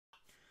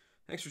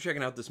Thanks for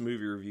checking out this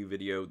movie review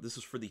video. This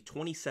is for the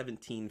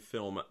 2017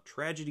 film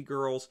Tragedy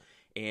Girls,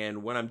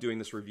 and when I'm doing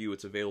this review,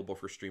 it's available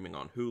for streaming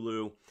on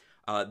Hulu.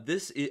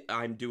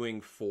 I'm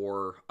doing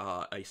for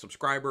a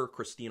subscriber,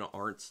 Christina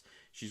Arntz.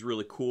 She's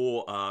really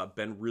cool,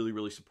 been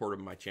really supportive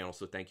of my channel,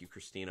 so thank you,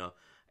 Christina.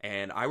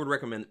 And I would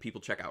recommend that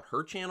people check out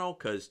her channel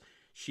because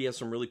she has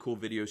some really cool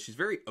videos. She's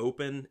very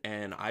open,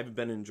 and I've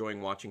been enjoying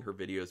watching her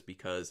videos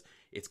because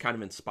it's kind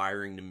of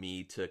inspiring to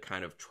me to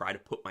kind of try to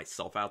put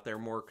myself out there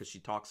more, because she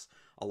talks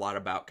a lot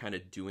about kind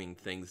of doing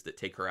things that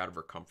take her out of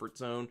her comfort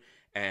zone,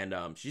 and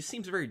she just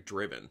seems very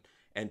driven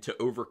and to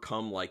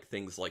overcome like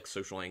things like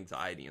social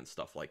anxiety and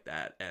stuff like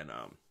that. And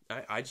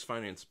I just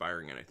find it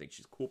inspiring, and I think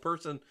she's a cool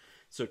person.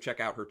 So check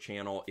out her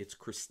channel. It's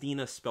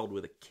Christina spelled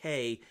with a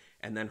K,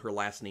 and then her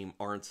last name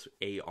Arntz,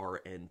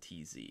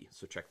 A-R-N-T-Z.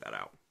 So check that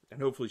out.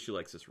 And hopefully she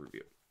likes this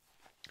review.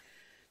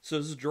 So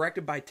this is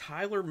directed by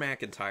Tyler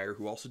McIntyre,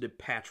 who also did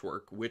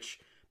Patchwork, which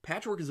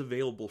Patchwork is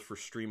available for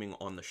streaming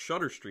on the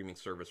Shudder streaming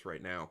service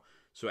right now.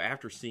 So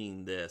after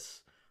seeing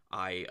this,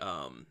 I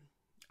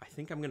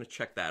think I'm going to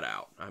check that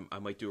out. I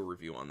might do a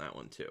review on that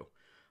one too.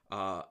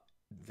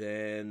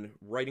 Then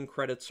writing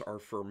credits are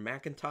for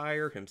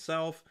McIntyre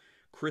himself,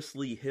 Chris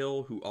Lee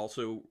Hill, who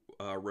also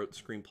wrote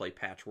the screenplay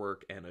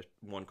Patchwork and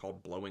one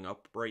called Blowing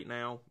Up Right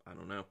Now. I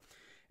don't know.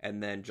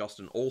 And then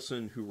Justin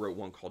Olson, who wrote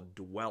one called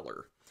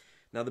Dweller.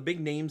 Now, the big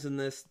names in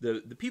this,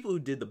 the people who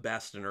did the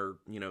best and are,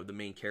 the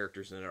main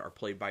characters in it are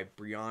played by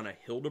Brianna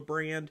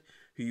Hildebrand,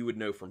 who you would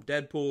know from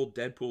Deadpool,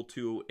 Deadpool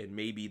 2, and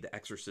maybe the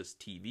Exorcist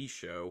TV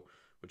show,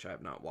 which I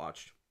have not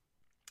watched.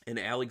 And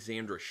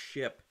Alexandra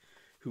Shipp,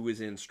 who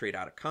is in Straight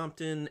Outta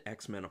Compton,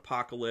 X-Men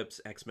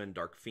Apocalypse, X-Men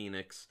Dark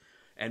Phoenix.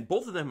 And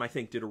both of them, I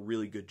think, did a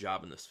really good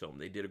job in this film.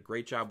 They did a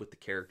great job with the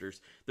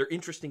characters. They're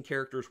interesting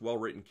characters,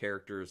 well-written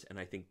characters, and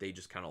I think they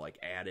just kind of like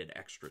added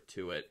extra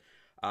to it.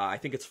 I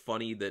think it's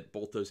funny that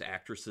both those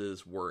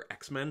actresses were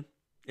X-Men,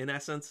 in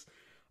essence,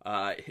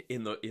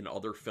 in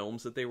other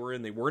films that they were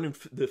in. They weren't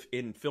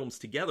in films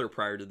together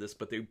prior to this,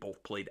 but they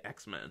both played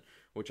X-Men,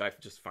 which I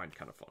just find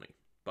kind of funny.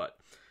 But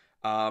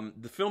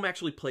the film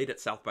actually played at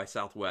South by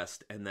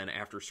Southwest, and then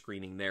after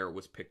screening there,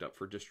 was picked up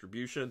for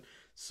distribution.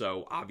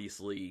 So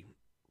obviously,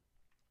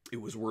 it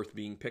was worth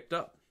being picked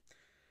up.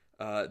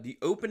 The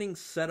opening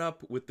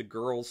setup with the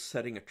girls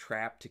setting a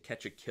trap to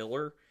catch a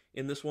killer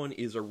in this one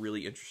is a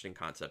really interesting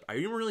concept. I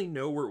didn't really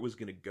know where it was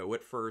going to go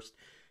at first,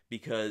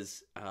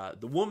 because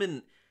the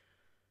woman,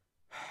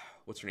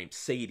 what's her name?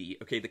 Sadie.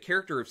 Okay, the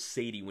character of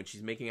Sadie, when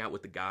she's making out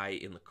with the guy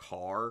in the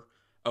car.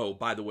 Oh,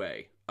 by the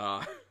way,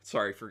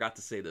 sorry, forgot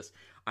to say this.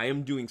 I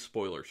am doing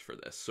spoilers for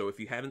this. So if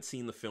you haven't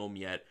seen the film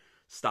yet,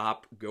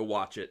 stop, go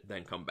watch it,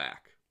 then come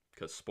back,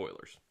 because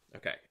spoilers.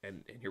 Okay,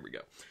 and here we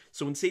go.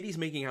 So when Sadie's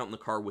making out in the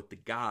car with the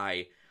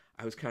guy,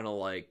 I was kind of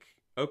like,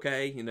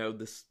 okay,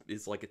 this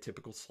is like a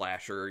typical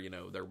slasher.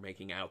 They're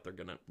making out, they're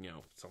gonna,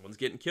 someone's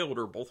getting killed,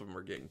 or both of them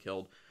are getting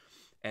killed.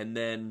 And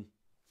then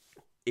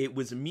it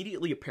was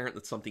immediately apparent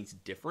that something's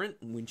different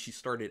when she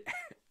started,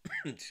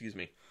 excuse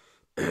me,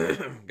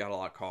 got a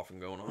lot of coughing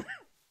going on.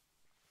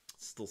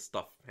 Still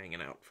stuff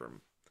hanging out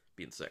from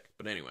being sick.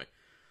 But anyway,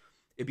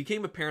 it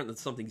became apparent that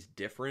something's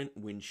different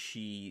when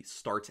she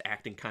starts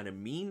acting kind of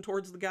mean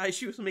towards the guy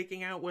she was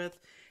making out with.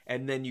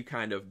 And then you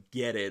kind of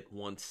get it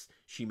once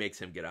she makes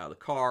him get out of the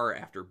car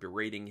after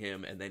berating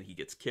him, and then he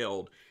gets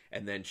killed.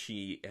 And then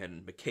she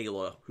and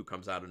Michaela, who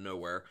comes out of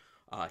nowhere,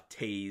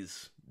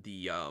 tase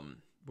the,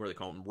 what do they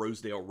call him,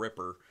 Rosedale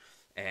Ripper,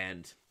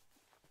 and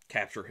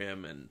capture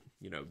him and,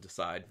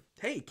 decide,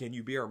 hey, can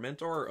you be our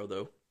mentor?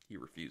 Although he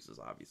refuses,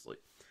 obviously.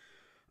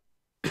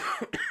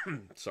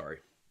 Sorry.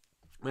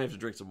 I might have to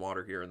drink some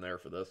water here and there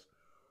for this.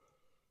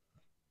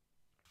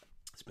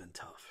 It's been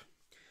tough.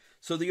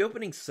 So the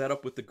opening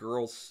setup with the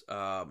girls...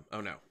 oh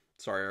no.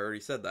 Sorry, I already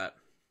said that.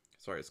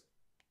 Sorry, it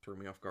threw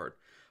me off guard.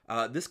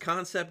 This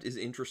concept is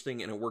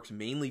interesting, and it works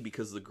mainly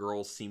because the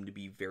girls seem to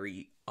be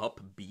very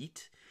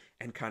upbeat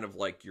and kind of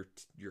like your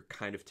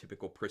kind of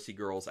typical prissy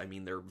girls. I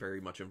mean, they're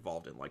very much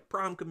involved in like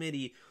prom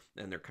committee,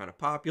 and they're kind of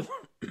popular.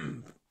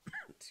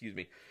 Excuse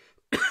me.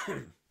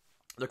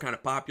 They're kind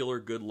of popular,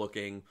 good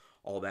looking,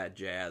 all that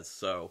jazz.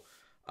 So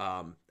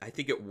I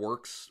think it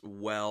works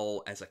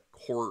well as a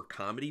horror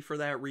comedy for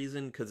that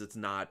reason, because it's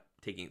not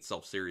taking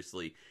itself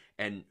seriously.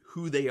 And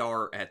who they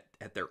are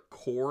at their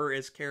core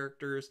as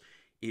characters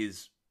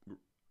is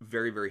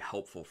very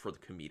helpful for the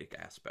comedic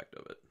aspect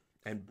of it.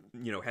 And,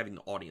 having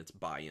the audience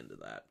buy into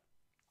that.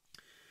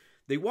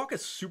 They walk a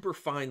super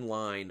fine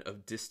line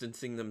of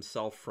distancing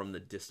themselves from the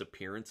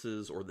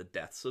disappearances or the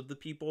deaths of the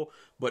people,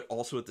 but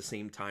also at the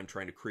same time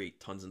trying to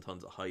create tons and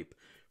tons of hype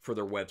for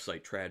their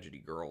website, Tragedy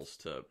Girls,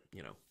 to,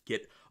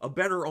 get a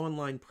better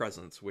online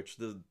presence, which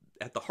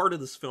at the heart of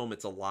this film,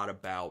 it's a lot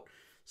about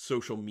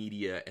social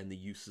media and the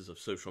uses of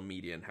social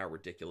media and how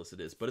ridiculous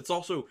it is. But it's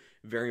also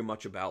very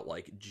much about,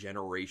 like,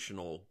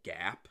 generational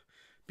gap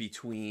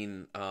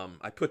between,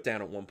 I put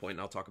down at one point,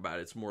 and I'll talk about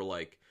it, it's more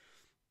like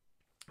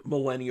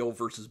millennial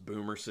versus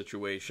boomer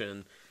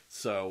situation.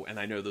 So, and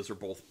I know those are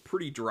both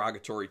pretty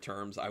derogatory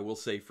terms. I will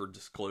say, for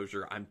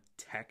disclosure, I'm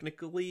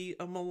technically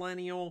a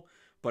millennial,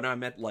 but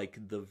I'm at like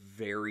the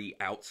very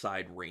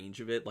outside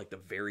range of it, like the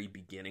very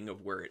beginning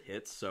of where it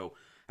hits. So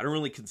I don't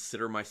really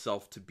consider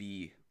myself to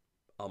be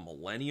a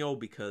millennial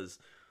because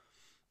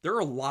there are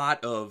a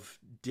lot of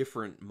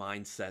different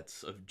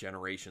mindsets of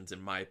generations,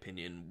 in my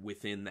opinion,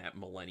 within that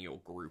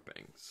millennial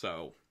grouping.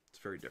 So it's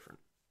very different.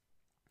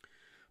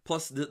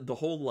 Plus, the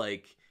whole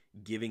like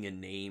giving a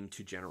name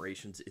to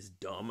generations is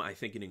dumb. I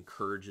think it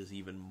encourages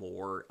even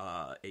more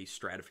a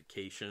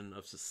stratification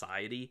of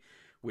society,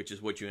 which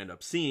is what you end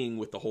up seeing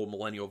with the whole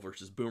millennial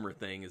versus boomer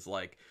thing. Is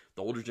like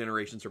the older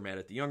generations are mad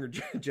at the younger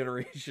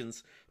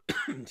generations,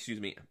 excuse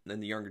me,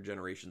 and the younger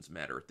generations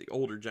mad at the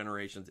older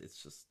generations.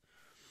 It's just,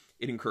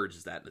 it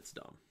encourages that, and it's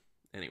dumb.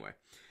 Anyway,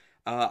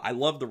 I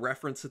love the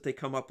reference that they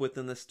come up with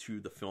in this to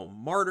the film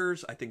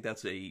Martyrs. I think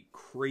that's a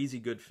crazy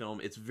good film.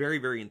 It's very,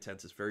 very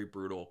intense. It's very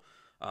brutal.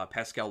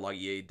 Pascal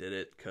Laugier did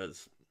it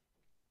because,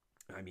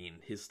 I mean,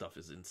 his stuff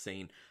is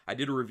insane. I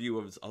did a review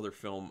of his other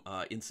film,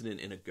 Incident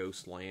in a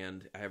Ghost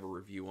Land. I have a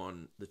review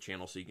on the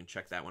channel, so you can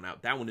check that one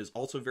out. That one is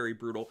also very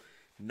brutal.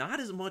 Not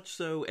as much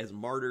so as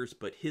Martyrs,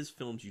 but his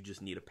films you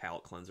just need a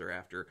palate cleanser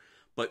after.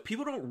 But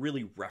people don't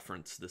really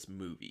reference this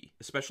movie,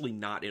 especially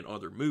not in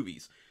other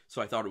movies.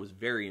 So I thought it was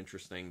very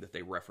interesting that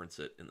they reference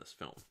it in this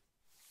film.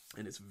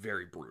 And it's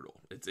very brutal.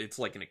 It's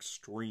like an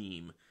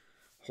extreme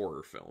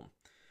horror film.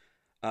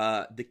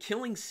 The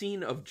killing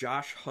scene of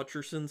Josh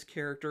Hutcherson's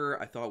character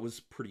I thought was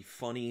pretty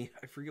funny.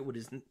 I forget what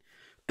his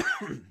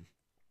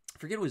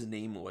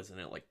name was in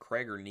it, like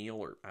Craig or Neil,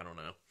 or I don't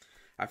know.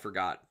 I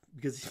forgot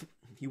because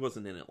he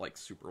wasn't in it like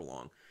super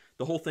long.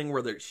 The whole thing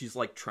where she's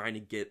like trying to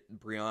get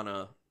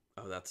Brianna,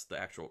 oh, that's the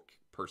actual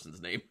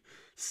person's name,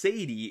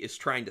 Sadie is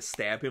trying to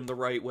stab him the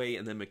right way,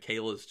 and then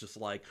Michaela's just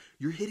like,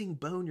 you're hitting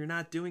bone, you're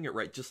not doing it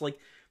right. Just like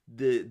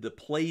the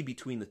play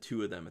between the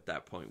two of them at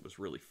that point was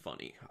really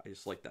funny. I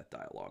just like that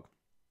dialogue.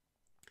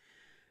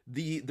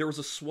 There was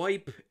a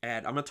swipe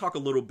at, I'm going to talk a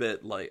little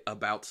bit like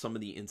about some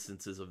of the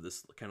instances of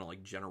this kind of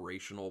like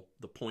generational,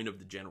 the point of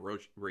the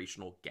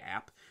generational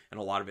gap, and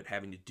a lot of it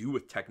having to do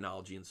with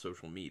technology and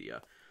social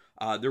media.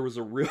 There was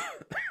a real,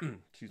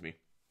 excuse me,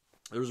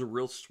 there was a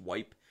real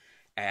swipe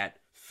at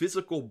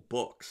physical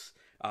books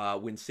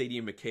when Sadie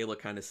and Michaela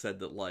kind of said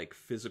that like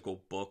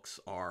physical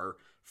books are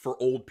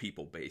for old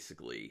people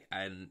basically,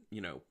 and you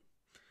know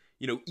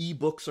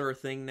ebooks are a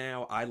thing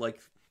now. I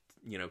like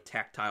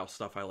tactile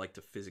stuff. I like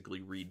to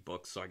physically read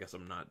books, so I guess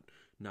I'm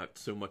not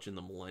so much in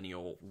the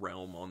millennial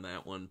realm on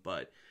that one,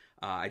 but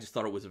I just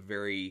thought it was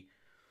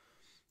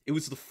it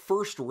was the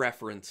first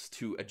reference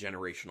to a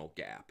generational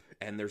gap,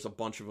 and there's a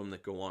bunch of them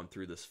that go on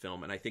through this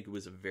film, and I think it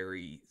was a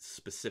very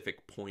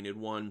specific, pointed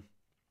one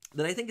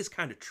that I think is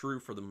kind of true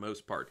for the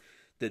most part,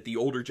 that the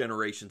older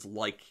generations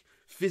like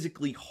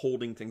physically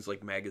holding things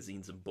like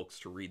magazines and books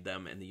to read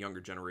them, and the younger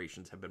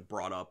generations have been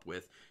brought up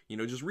with,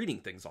 just reading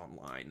things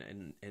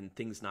online and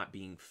things not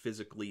being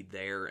physically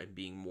there and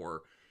being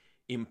more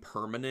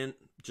impermanent,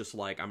 just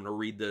like I'm going to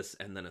read this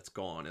and then it's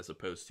gone, as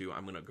opposed to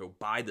I'm going to go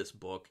buy this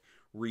book,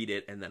 read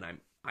it, and then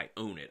I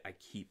own it, I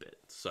keep it.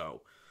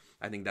 So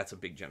I think that's a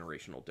big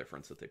generational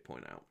difference that they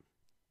point out.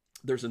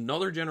 There's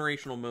another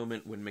generational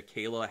moment when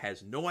Michaela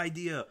has no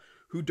idea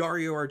who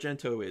Dario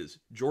Argento is.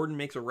 Jordan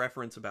makes a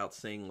reference about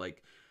saying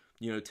like,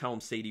 tell him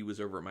Sadie was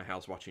over at my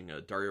house watching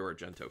a Dario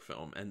Argento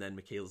film. And then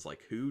Michaela's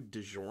like, who?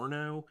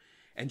 DiGiorno?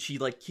 And she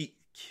like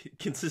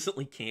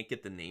consistently can't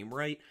get the name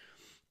right.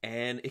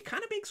 And it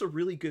kind of makes a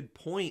really good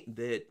point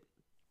that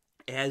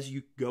as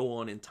you go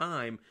on in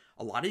time,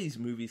 a lot of these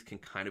movies can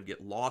kind of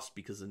get lost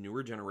because the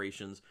newer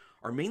generations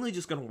are mainly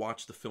just going to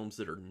watch the films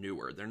that are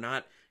newer. They're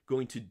not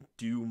going to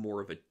do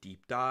more of a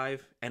deep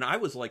dive. And I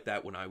was like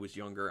that when I was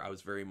younger. I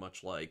was very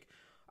much like,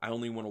 I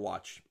only want to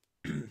watch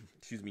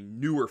excuse me,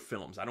 newer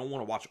films. I don't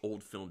want to watch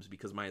old films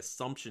because my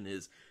assumption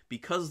is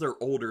because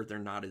they're older, they're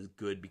not as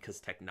good because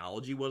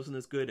technology wasn't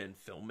as good and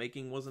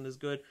filmmaking wasn't as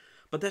good.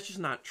 But that's just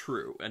not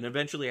true. And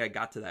eventually I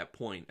got to that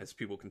point, as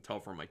people can tell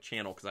from my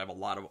channel, because I have a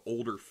lot of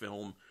older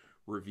film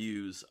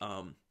reviews.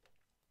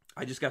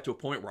 I just got to a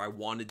point where I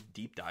wanted to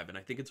deep dive. And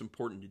I think it's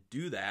important to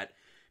do that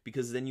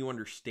because then you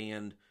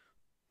understand,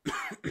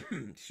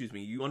 excuse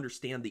me, you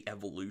understand the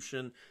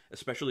evolution,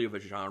 especially of a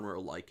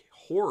genre like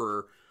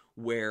horror,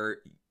 where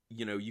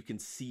you can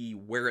see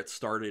where it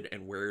started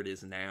and where it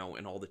is now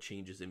and all the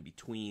changes in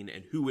between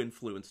and who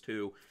influenced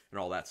who and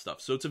all that stuff.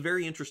 So it's a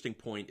very interesting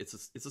point.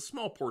 It's a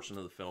small portion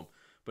of the film,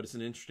 but it's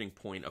an interesting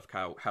point of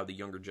how the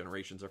younger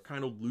generations are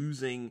kind of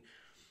losing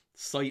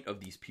sight of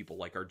these people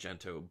like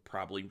Argento,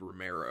 probably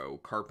Romero,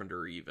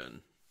 Carpenter even.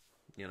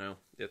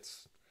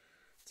 It's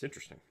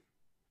interesting.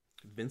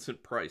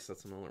 Vincent Price,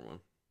 that's another one.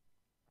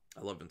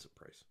 I love Vincent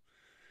Price.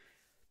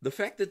 The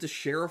fact that the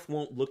sheriff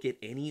won't look at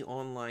any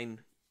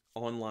online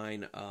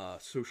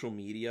social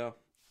media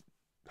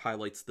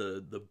highlights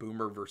the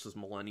boomer versus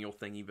millennial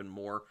thing even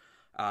more.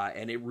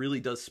 And it really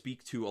does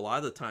speak to a lot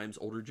of the times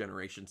older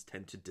generations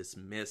tend to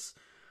dismiss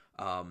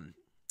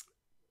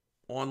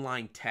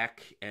online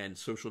tech and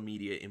social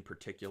media in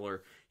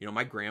particular.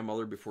 My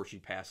grandmother, before she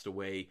passed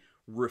away,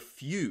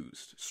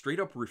 straight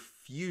up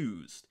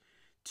refused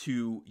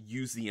to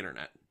use the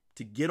internet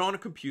to get on a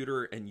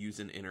computer and use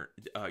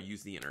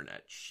the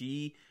internet.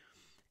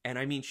 And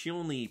I mean, she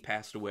only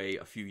passed away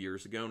a few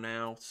years ago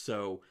now,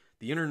 so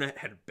the internet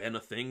had been a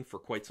thing for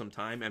quite some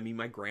time. I mean,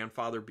 my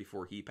grandfather,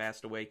 before he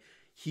passed away,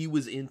 he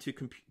was into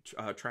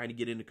trying to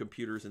get into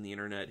computers and the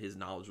internet. His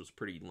knowledge was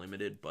pretty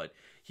limited, but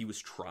he was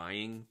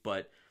trying.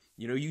 But,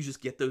 you know, you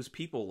just get those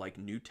people, like,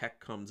 new tech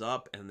comes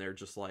up and they're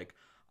just like,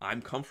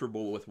 I'm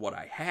comfortable with what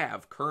I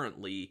have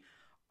currently.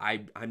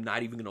 I'm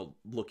not even going to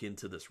look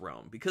into this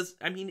realm, because,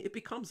 I mean, it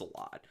becomes a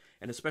lot.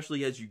 And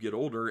especially as you get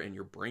older and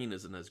your brain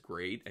isn't as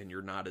great and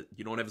you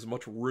don't have as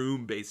much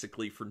room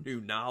basically for new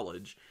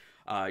knowledge.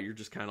 You're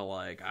just kind of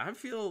like, I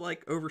feel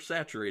like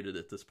oversaturated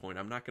at this point.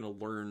 I'm not going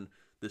to learn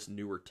this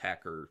newer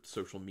tech or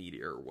social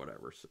media or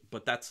whatever.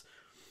 But that's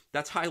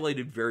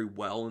highlighted very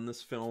well in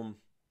this film.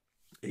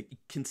 It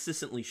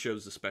consistently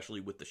shows, especially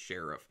with the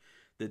sheriff,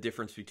 the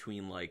difference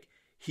between, like,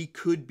 he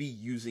could be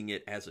using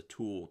it as a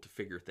tool to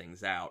figure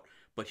things out,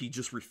 but he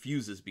just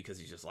refuses because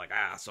he's just like,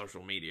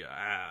 social media,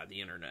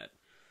 the internet.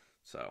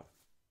 So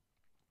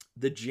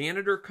the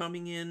janitor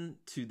coming in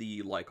to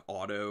the, like,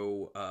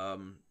 auto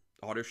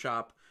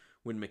shop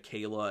when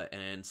Michaela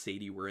and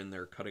Sadie were in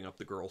there cutting up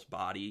the girl's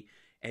body,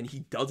 and he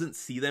doesn't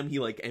see them. He,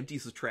 like,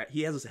 empties the trash.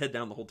 He has his head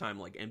down the whole time,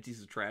 like, empties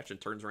the trash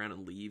and turns around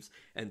and leaves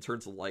and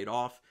turns the light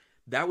off.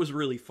 That was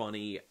really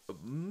funny.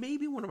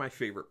 Maybe one of my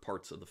favorite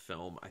parts of the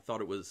film. I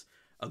thought it was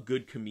a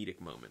good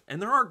comedic moment.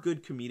 And there are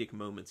good comedic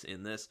moments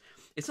in this.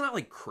 It's not,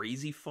 like,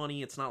 crazy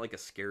funny. It's not like a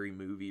Scary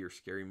Movie or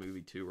Scary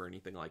Movie 2 or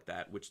anything like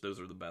that, which those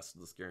are the best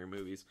of the scary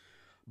movies.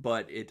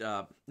 But it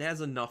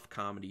has enough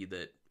comedy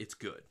that it's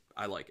good.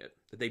 I like it.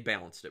 They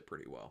balanced it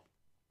pretty well.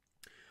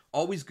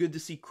 Always good to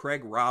see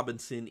Craig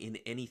Robinson in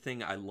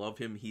anything. I love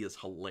him. He is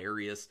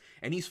hilarious.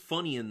 And he's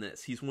funny in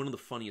this. He's one of the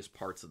funniest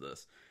parts of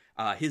this.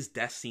 His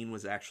death scene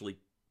was actually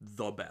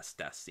the best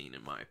death scene,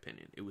 in my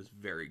opinion. It was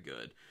very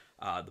good.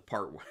 The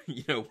part where,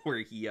 you know, where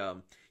he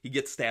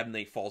gets stabbed and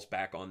then he falls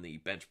back on the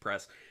bench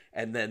press,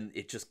 and then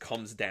it just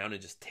comes down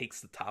and just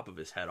takes the top of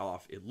his head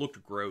off. It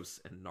looked gross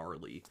and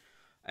gnarly.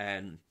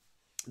 And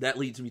that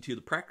leads me to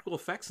the practical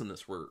effects in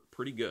this were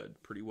pretty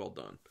good, pretty well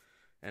done.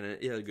 And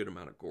it had a good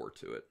amount of gore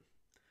to it.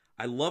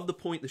 I love the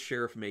point the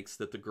sheriff makes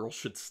that the girl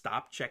should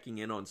stop checking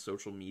in on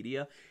social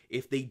media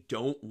if they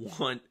don't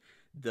want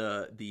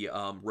the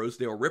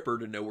Rosedale Ripper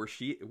to know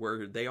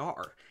where they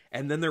are.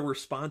 And then their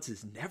response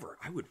is, never.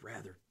 I would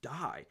rather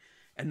die.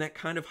 And that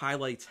kind of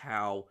highlights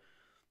how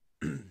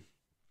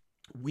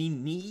we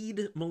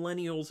need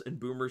millennials and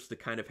boomers to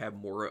kind of have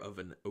more of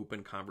an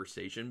open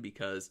conversation,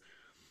 because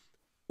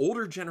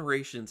older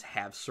generations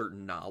have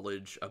certain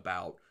knowledge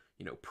about,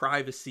 you know,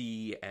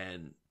 privacy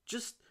and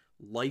just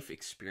life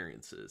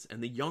experiences,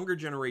 and the younger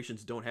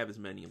generations don't have as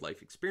many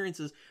life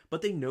experiences,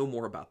 but they know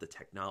more about the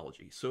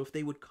technology. So if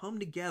they would come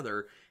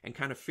together and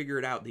kind of figure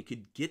it out, they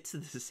could get to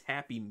this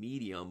happy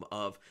medium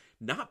of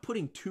not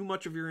putting too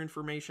much of your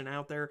information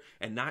out there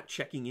and not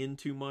checking in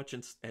too much,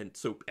 and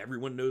so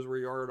everyone knows where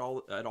you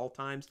are at all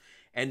times,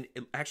 and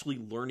actually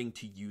learning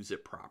to use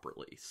it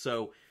properly.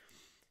 So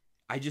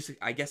I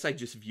guess I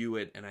just view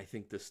it, and I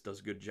think this does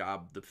a good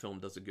job, the film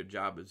does a good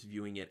job, is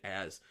viewing it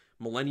as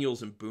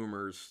millennials and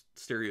boomers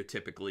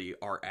stereotypically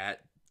are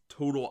at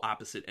total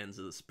opposite ends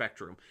of the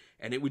spectrum,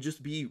 and it would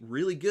just be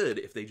really good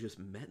if they just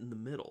met in the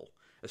middle,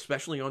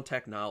 especially on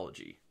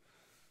technology.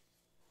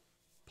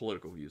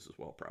 Political views as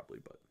well, probably,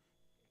 but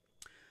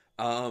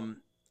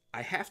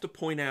I have to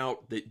point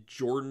out that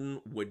Jordan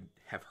would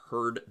have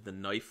heard the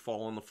knife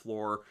fall on the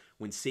floor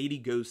when Sadie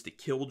goes to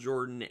kill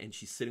Jordan and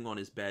she's sitting on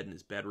his bed in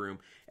his bedroom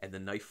and the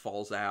knife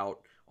falls out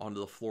onto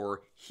the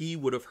floor. He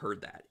would have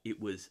heard that. It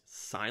was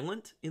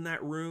silent in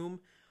that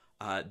room.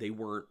 They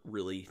weren't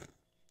really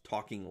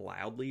talking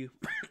loudly.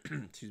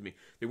 Excuse me.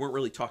 They weren't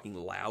really talking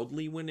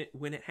loudly when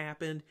it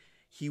happened.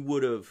 He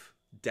would have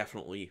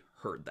definitely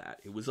heard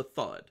that. It was a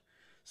thud.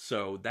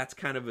 So that's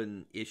kind of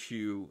an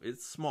issue.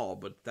 It's small,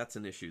 but that's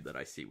an issue that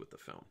I see with the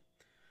film.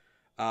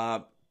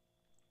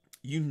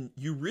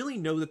 You really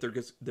know that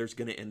there's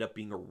going to end up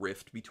being a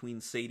rift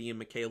between Sadie and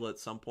Michaela at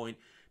some point,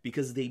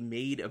 because they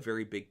made a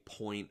very big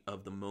point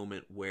of the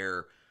moment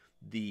where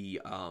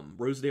the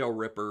Rosedale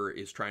Ripper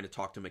is trying to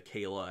talk to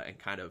Michaela and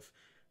kind of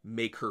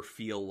make her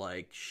feel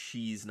like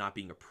she's not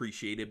being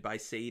appreciated by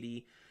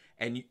Sadie.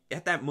 And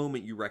at that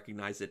moment, you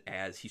recognize it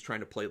as he's trying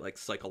to play like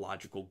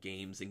psychological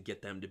games and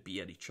get them to be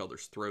at each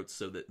other's throats,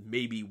 so that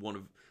maybe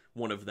one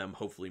of them,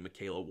 hopefully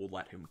Michaela, will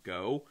let him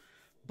go.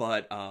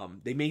 But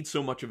they made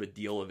so much of a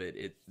deal of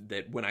it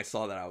that when I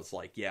saw that, I was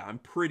like, yeah, I'm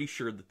pretty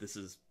sure that this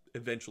is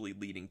eventually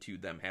leading to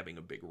them having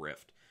a big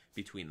rift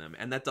between them.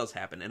 And that does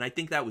happen. And I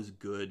think that was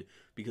good,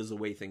 because the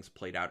way things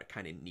played out, it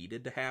kind of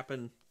needed to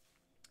happen,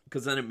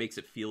 because then it makes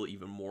it feel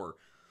even more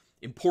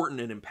important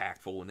and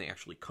impactful when they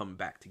actually come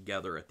back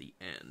together at the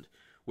end,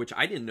 which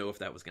I didn't know if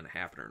that was going to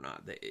happen or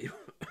not.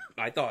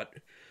 I thought,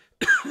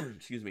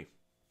 excuse me,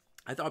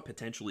 I thought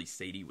potentially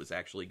Sadie was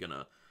actually going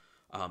to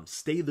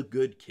stay the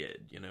good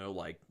kid, you know,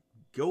 like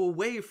go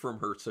away from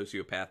her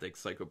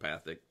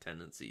psychopathic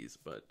tendencies,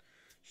 but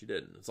she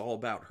didn't. It's all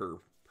about her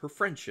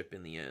friendship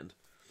in the end.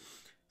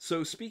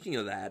 So speaking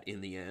of that,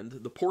 in the end,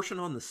 the portion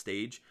on the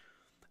stage,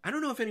 I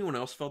don't know if anyone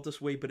else felt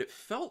this way, but it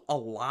felt a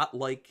lot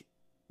like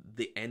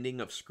the ending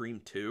of Scream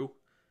 2.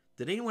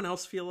 Did anyone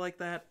else feel like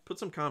that? Put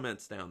some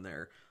comments down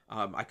there.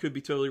 I could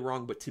be totally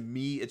wrong, but to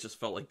me, it just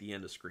felt like the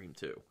end of Scream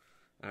 2.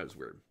 That was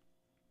weird.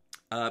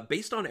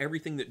 Based on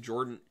everything that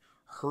Jordan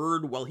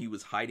heard while he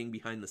was hiding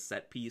behind the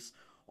set piece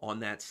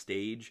on that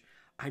stage,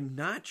 I'm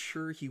not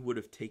sure he would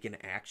have taken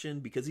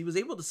action because he was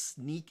able to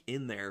sneak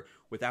in there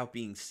without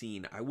being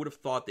seen. I would have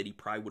thought that he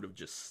probably would have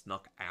just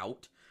snuck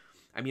out.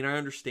 I mean, I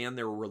understand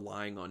they were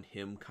relying on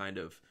him kind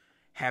of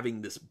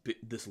having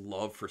this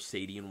love for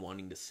Sadie and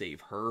wanting to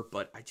save her,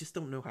 but I just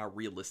don't know how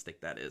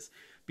realistic that is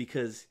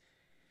because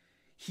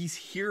he's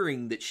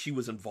hearing that she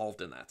was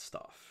involved in that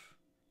stuff.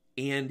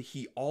 And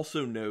he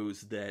also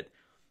knows that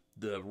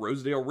the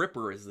Rosedale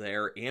Ripper is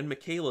there, and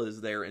Michaela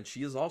is there, and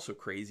she is also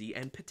crazy,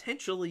 and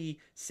potentially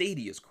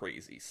Sadie is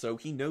crazy. So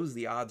he knows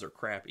the odds are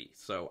crappy.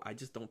 So I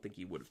just don't think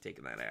he would have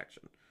taken that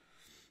action.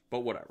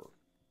 But whatever.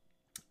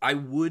 I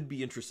would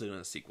be interested in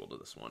a sequel to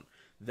this one.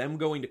 Them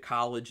going to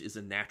college is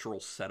a natural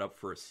setup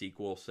for a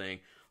sequel, saying,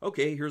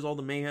 okay, here's all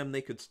the mayhem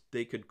they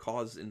could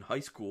cause in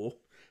high school.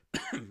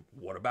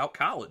 What about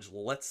college?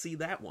 Let's see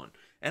that one.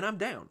 And I'm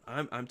down.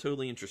 I'm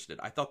totally interested.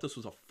 I thought this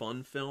was a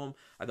fun film.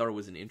 I thought it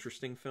was an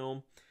interesting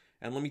film.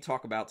 And let me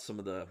talk about some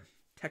of the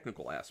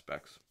technical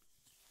aspects.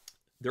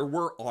 There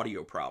were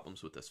audio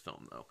problems with this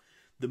film, though.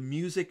 The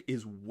music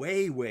is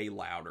way, way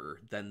louder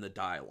than the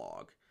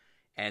dialogue.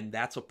 And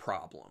that's a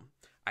problem.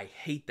 I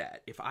hate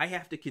that. If I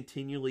have to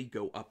continually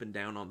go up and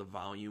down on the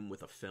volume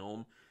with a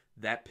film,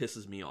 that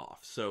pisses me off.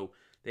 So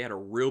they had a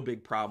real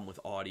big problem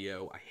with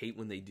audio. I hate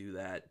when they do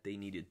that. They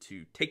needed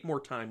to take more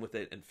time with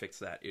it and fix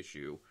that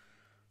issue.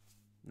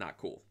 Not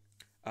cool.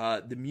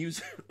 The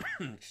music,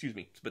 excuse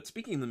me. But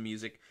speaking of the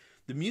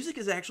music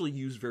is actually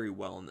used very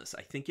well in this.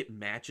 I think it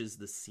matches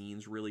the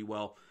scenes really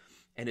well.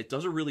 And it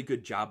does a really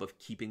good job of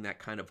keeping that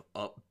kind of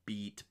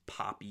upbeat,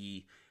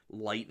 poppy,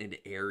 light and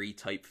airy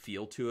type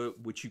feel to it,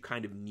 which you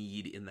kind of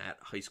need in that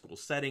high school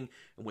setting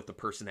and with the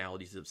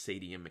personalities of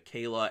Sadie and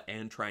Michaela,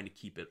 and trying to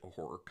keep it a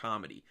horror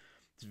comedy.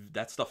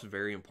 That stuff's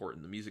very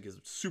important. The music is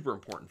super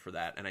important for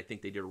that, and I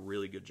think they did a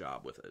really good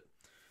job with it.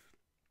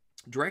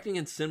 Directing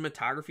and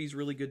cinematography is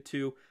really good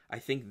too. I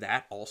think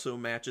that also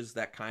matches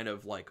that kind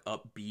of like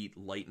upbeat,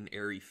 light and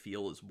airy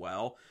feel as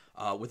well,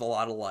 with a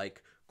lot of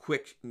like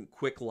quick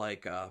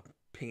like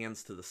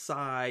pans to the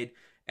side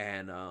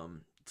and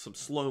some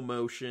slow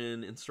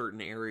motion in certain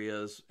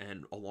areas,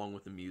 and along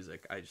with the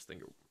music, I just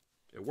think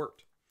it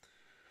worked.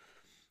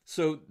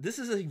 So this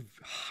is a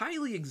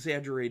highly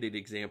exaggerated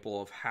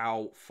example of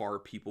how far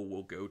people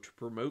will go to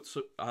promote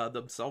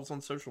themselves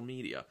on social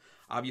media.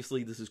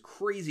 Obviously, this is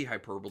crazy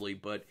hyperbole,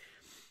 but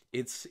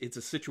it's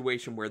a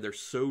situation where they're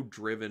so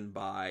driven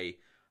by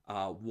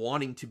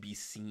wanting to be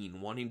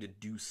seen, wanting to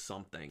do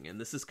something. And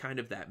this is kind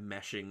of that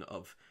meshing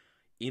of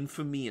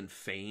infamy and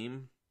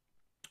fame,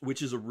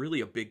 which is a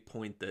big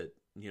point that,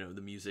 you know,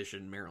 the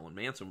musician Marilyn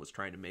Manson was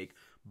trying to make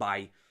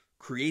by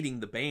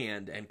creating the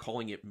band and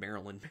calling it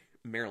Marilyn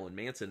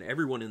Manson.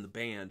 Everyone in the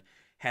band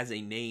has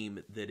a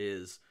name that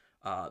is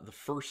the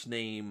first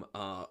name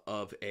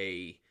of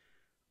a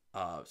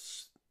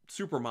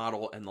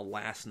supermodel and the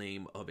last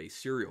name of a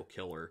serial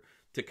killer,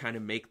 to kind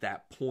of make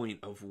that point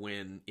of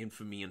when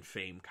infamy and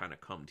fame kind of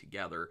come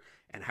together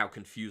and how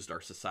confused our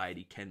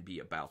society can be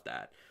about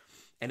that.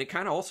 And it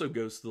kind of also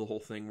goes to the whole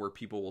thing where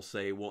people will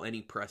say, well,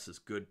 any press is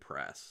good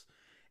press.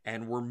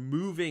 And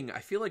I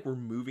feel like we're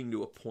moving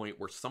to a point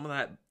where some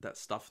of that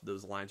stuff,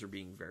 those lines are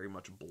being very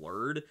much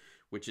blurred,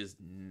 which is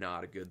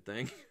not a good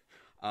thing.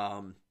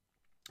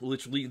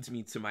 Which leads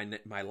me to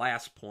my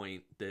last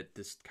point that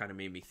this kind of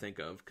made me think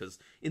of, because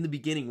in the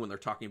beginning when they're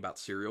talking about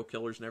serial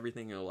killers and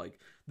everything, they're like,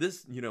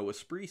 this, you know, a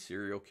spree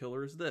serial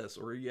killer is this,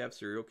 or you have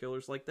serial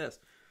killers like this.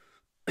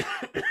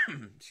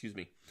 Excuse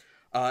me.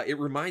 It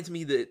reminds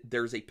me that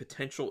there's a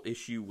potential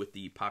issue with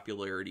the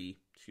popularity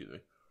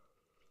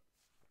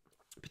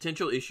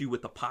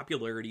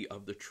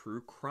of the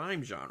true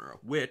crime genre,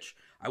 which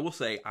I will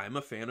say I'm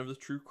a fan of the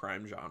true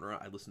crime genre.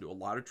 I listen to a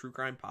lot of true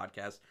crime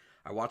podcasts.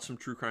 I watch some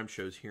true crime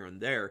shows here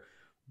and there.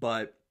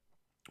 But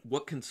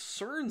what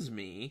concerns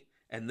me,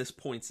 and this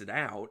points it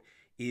out,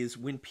 is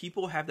when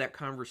people have that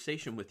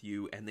conversation with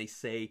you and they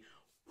say,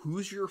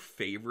 who's your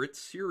favorite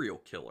serial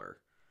killer?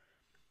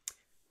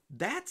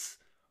 That's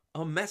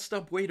a messed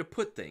up way to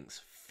put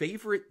things.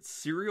 Favorite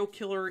serial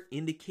killer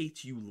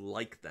indicates you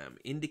like them,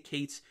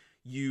 indicates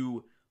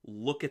you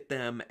look at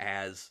them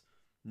as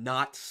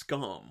not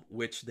scum,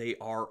 which they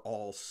are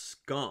all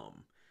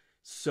scum.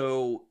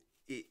 So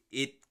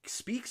it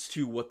speaks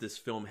to what this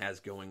film has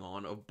going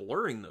on of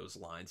blurring those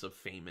lines of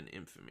fame and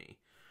infamy.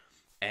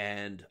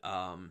 And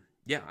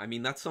yeah, I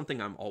mean, that's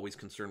something I'm always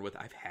concerned with.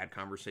 I've had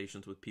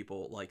conversations with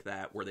people like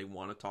that where they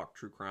want to talk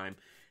true crime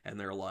and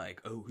they're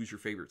like, oh, who's your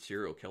favorite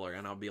serial killer?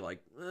 And I'll be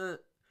like,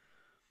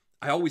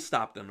 I always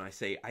stop them and I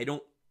say, I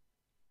don't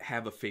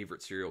have a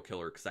favorite serial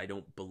killer because I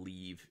don't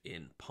believe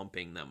in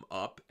pumping them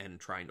up and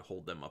trying to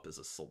hold them up as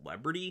a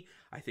celebrity.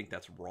 I think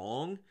that's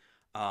wrong.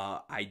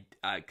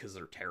 Because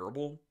they're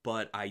terrible,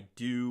 but I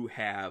do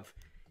have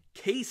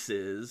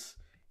cases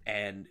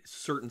and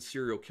certain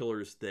serial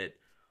killers that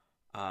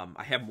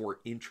I have more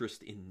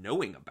interest in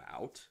knowing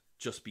about,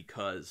 just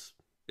because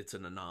it's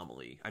an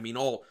anomaly. I mean,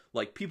 all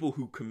like people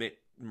who commit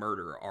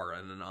murder are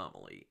an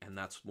anomaly, and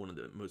that's one of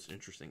the most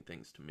interesting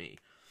things to me.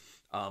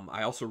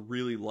 I also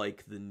really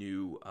like the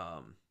new,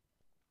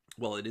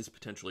 well, it is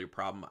potentially a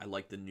problem. I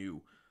like the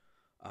new,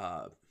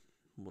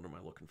 what am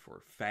I looking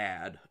for?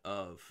 Fad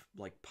of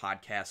like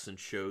podcasts and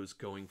shows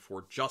going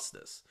for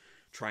justice,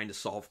 trying to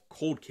solve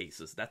cold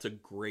cases. That's a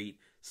great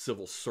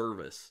civil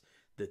service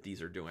that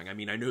these are doing. I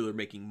mean, I know they're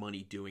making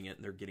money doing it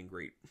and they're getting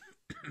great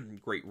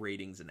great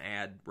ratings and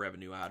ad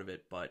revenue out of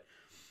it, but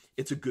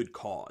it's a good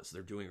cause.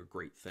 They're doing a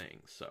great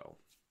thing. So,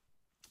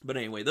 but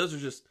anyway, those are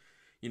just,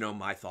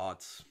 my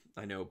thoughts.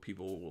 I know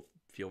people will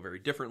feel very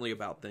differently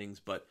about things,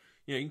 but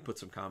you can put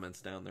some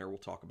comments down there. We'll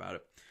talk about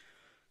it.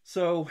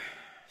 So,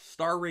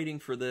 star rating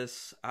for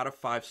this, out of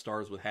 5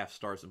 stars with half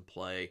stars in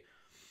play.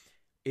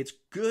 It's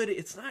good.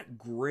 It's not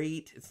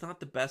great. It's not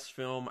the best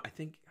film. I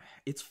think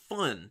it's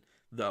fun,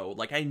 though.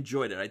 Like, I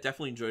enjoyed it. I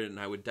definitely enjoyed it, and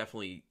I would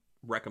definitely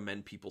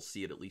recommend people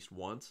see it at least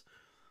once.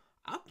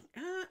 I'm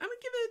going to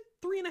give it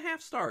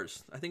 3.5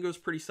 stars. I think it was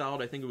pretty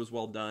solid. I think it was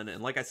well done.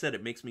 And like I said,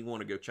 it makes me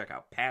want to go check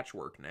out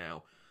Patchwork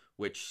now,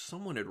 which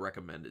someone had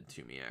recommended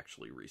to me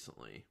actually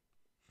recently.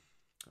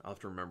 I'll have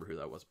to remember who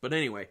that was. But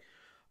anyway,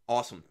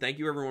 awesome. Thank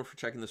you everyone for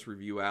checking this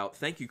review out.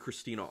 Thank you,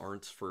 Christina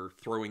Arntz, for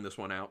throwing this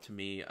one out to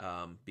me,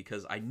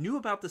 because I knew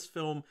about this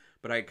film,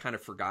 but I had kind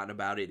of forgotten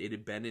about it. It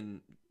had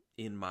been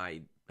in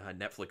my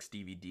Netflix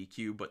DVD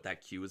queue, but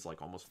that queue is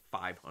like almost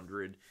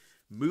 500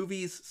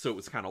 movies, so it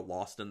was kind of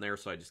lost in there,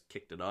 so I just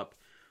kicked it up.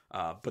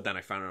 But then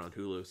I found it on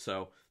Hulu,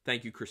 so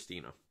thank you,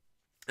 Christina,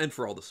 and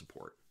for all the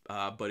support.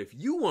 But if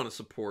you want to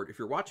support, if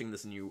you're watching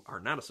this and you are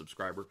not a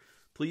subscriber,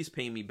 please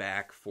pay me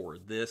back for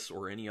this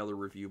or any other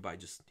review by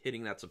just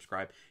hitting that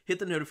subscribe. Hit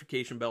the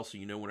notification bell so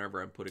you know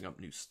whenever I'm putting up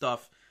new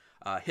stuff.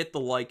 Hit the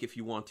like if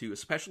you want to,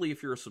 especially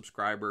if you're a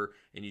subscriber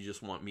and you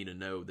just want me to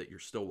know that you're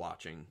still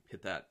watching.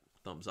 Hit that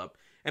thumbs up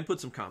and put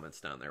some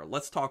comments down there.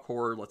 Let's talk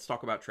horror. Let's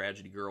talk about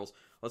Tragedy Girls.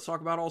 Let's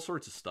talk about all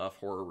sorts of stuff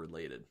horror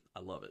related. I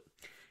love it.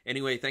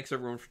 Anyway, thanks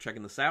everyone for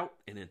checking this out,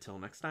 and until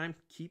next time,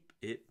 keep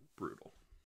it brutal.